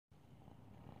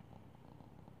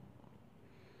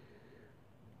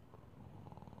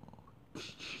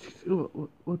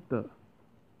What the?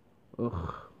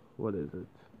 Ugh, what is it?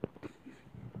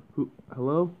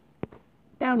 Hello?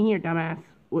 Down here, dumbass.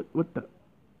 What the?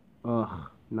 Ugh,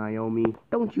 Naomi.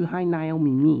 Don't you hide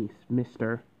Naomi me,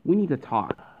 mister. We need to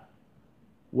talk.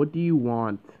 What do you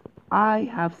want? I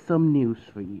have some news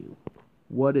for you.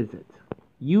 What is it?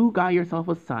 You got yourself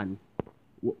a son.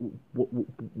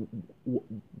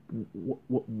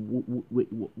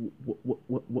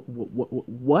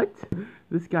 What?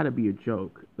 This gotta be a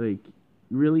joke. Like,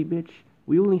 really, bitch?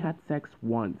 We only had sex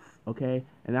once, okay?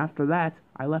 And after that,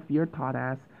 I left your tot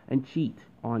ass and cheat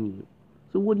on you.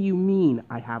 So what do you mean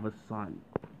I have a son?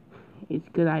 It's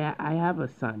good I have a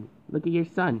son. Look at your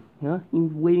son, huh?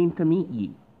 He's waiting to meet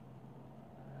you.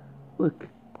 Look.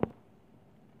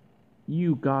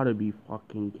 You gotta be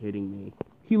fucking kidding me.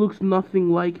 He looks nothing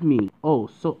like me. Oh,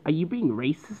 so are you being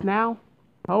racist now?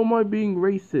 How am I being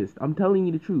racist? I'm telling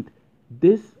you the truth.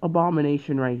 This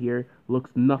abomination right here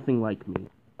looks nothing like me.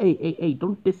 Hey,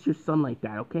 don't diss your son like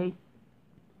that, okay?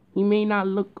 He may not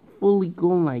look fully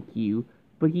grown like you,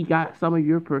 but he got some of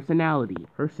your personality.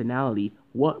 Personality?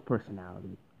 What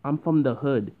personality? I'm from the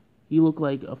hood. He look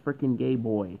like a freaking gay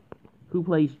boy who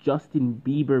plays Justin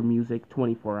Bieber music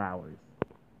 24 hours.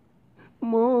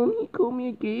 Mom, he called me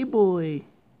a gay boy.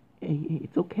 Hey,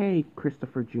 it's okay,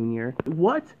 Christopher Jr.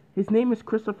 What? His name is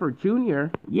Christopher Jr.?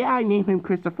 Yeah, I named him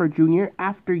Christopher Jr.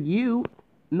 after you.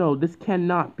 No, this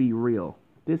cannot be real.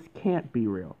 This can't be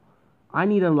real. I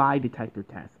need a lie detector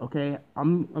test, okay?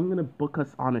 I'm gonna book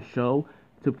us on a show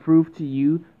to prove to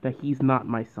you that he's not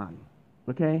my son,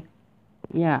 okay?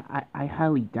 Yeah, I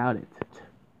highly doubt it.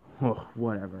 Oh,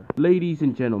 whatever. Ladies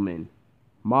and gentlemen,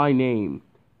 my name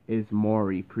is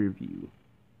Maury Preview.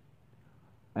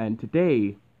 And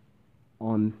today,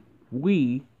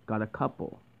 we got a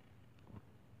couple.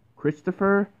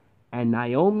 Christopher and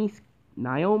Naomi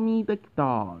the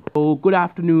dog. Oh, good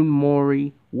afternoon,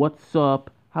 Maury. What's up?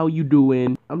 How you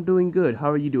doing? I'm doing good. How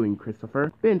are you doing,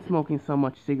 Christopher? Been smoking so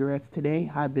much cigarettes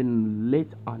today. I've been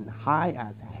lit on high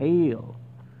as hell.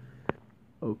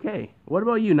 Okay, what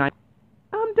about you, Naomi?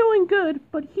 I'm doing good,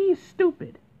 but he's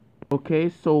stupid. Okay,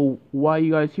 so why are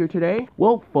you guys here today?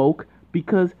 Well, folk,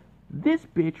 because this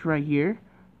bitch right here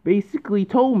basically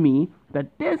told me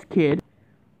that this kid,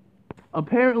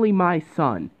 apparently my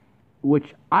son,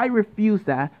 which I refuse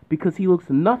that because he looks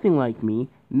nothing like me,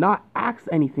 not acts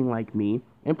anything like me,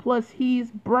 and plus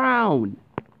he's brown.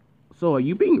 So are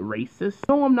you being racist?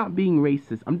 No, I'm not being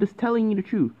racist. I'm just telling you the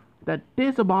truth. That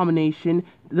this abomination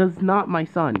is not my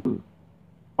son.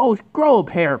 Oh, grow up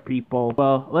hair, people.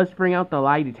 Well, let's bring out the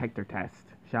lie detector test,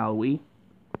 shall we?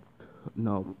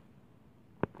 No.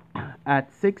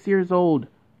 At 6 years old,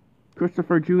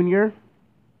 Christopher Jr.,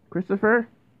 Christopher,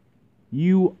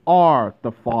 you are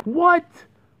the father. What?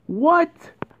 What?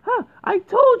 Huh, I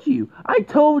told you. I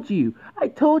told you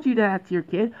that's your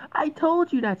kid. I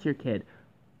told you that's your kid.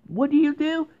 What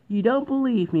do? You don't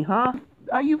believe me, huh?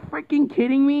 Are you freaking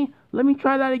kidding me? Let me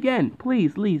try that again.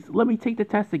 Please, let me take the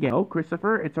test again. Oh,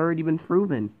 Christopher, it's already been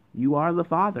proven. You are the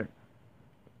father.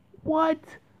 What?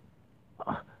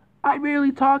 I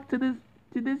barely talked to this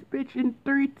bitch in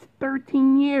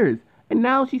 13 years. And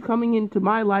now she's coming into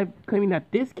my life claiming that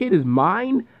this kid is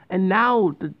mine. And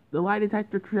now the lie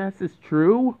detector test is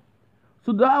true.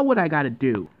 So now what I gotta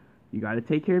do? You gotta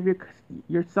take care of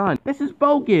your son. This is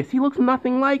bogus. He looks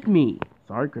nothing like me.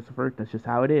 Sorry, Christopher. That's just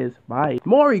how it is. Bye.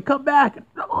 Maury, come back.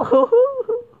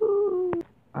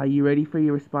 Are you ready for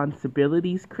your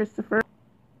responsibilities, Christopher?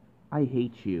 I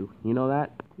hate you. You know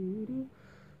that?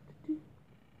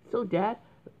 So, Dad,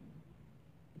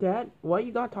 why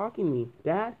you not talking to me?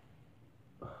 Dad?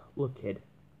 Look, kid,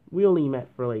 we only met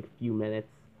for like a few minutes.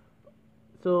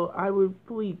 So I would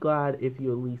be glad if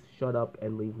you at least shut up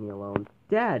and leave me alone.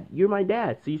 Dad, you're my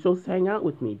dad, so you're supposed to hang out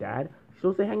with me, Dad. You're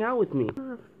supposed to hang out with me.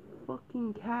 You're a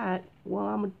fucking cat while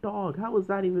I'm a dog. How is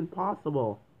that even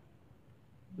possible?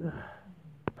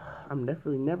 I'm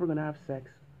definitely never gonna have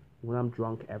sex when I'm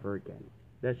drunk ever again.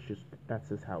 That's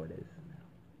just how it is.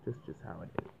 Just how it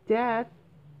is. Dad,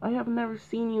 I have never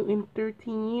seen you in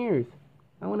 13 years.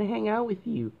 I want to hang out with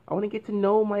you. I want to get to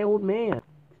know my old man.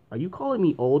 Are you calling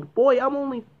me old? Boy, I'm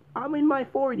in my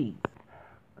 40s.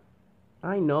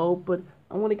 I know, but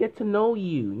I want to get to know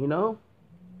you, you know?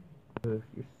 Ugh,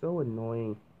 you're so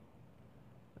annoying.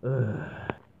 Ugh.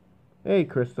 Hey,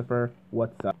 Christopher,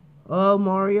 what's up? Oh,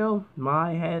 Mario,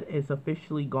 my head is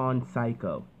officially gone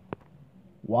psycho.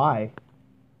 Why?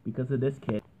 Because of this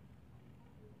kid.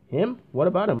 Him? What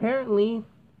about him? Apparently,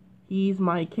 he's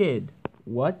my kid.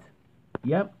 What?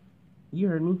 Yep, you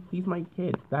heard me. He's my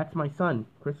kid. That's my son,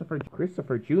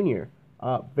 Christopher Jr.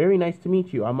 Very nice to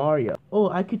meet you. I'm Mario. Oh,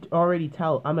 I could already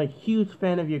tell. I'm a huge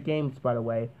fan of your games, by the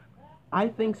way. I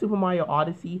think Super Mario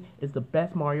Odyssey is the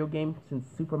best Mario game since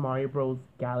Super Mario Bros.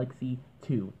 Galaxy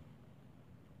 2.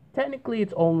 Technically,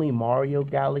 it's only Mario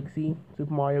Galaxy,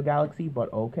 Super Mario Galaxy,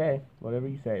 but okay, whatever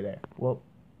you say there. Well,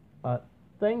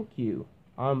 thank you.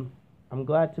 I'm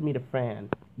glad to meet a fan.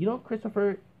 You know,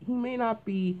 Christopher, he may not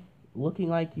be looking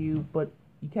like you, but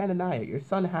you can't deny it. Your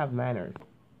son have manners.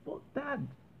 Well, Dad,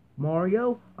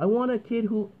 Mario, I want a kid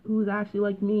who's actually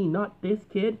like me, not this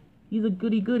kid. He's a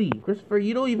goody goody. Christopher,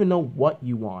 you don't even know what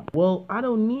you want. Well, I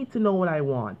don't need to know what I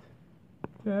want.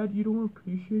 Dad, you don't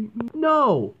appreciate me?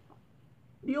 No!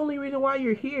 The only reason why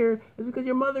you're here is because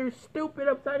your mother is stupid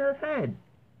upside her head.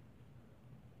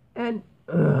 And,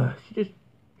 she's just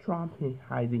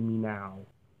traumatizing me now.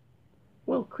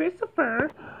 Well, Christopher...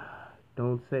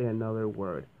 Don't say another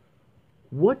word.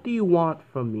 What do you want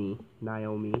from me,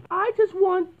 Naomi? I just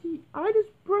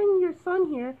bring your son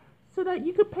here so that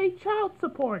you could pay child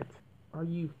support. Are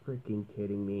you freaking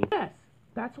kidding me? Yes,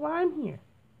 that's why I'm here.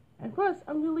 And plus,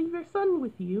 I'm gonna leave your son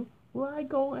with you while I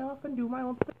go off and do my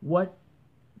own thing. What?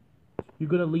 You're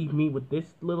gonna leave me with this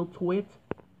little twit?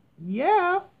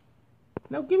 Yeah.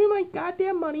 Now give me my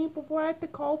goddamn money before I have to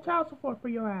call child support for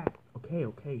your ass.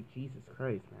 Okay, Jesus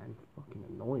Christ, man. Fucking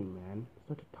annoying, man.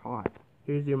 Such a tot.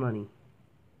 Here's your money.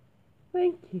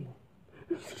 Thank you.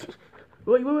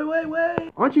 Wait.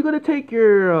 Aren't you gonna take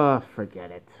your,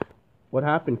 forget it. What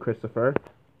happened, Christopher?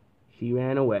 She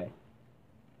ran away.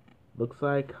 Looks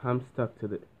like I'm stuck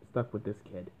with this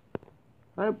kid.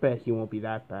 I bet he won't be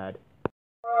that bad.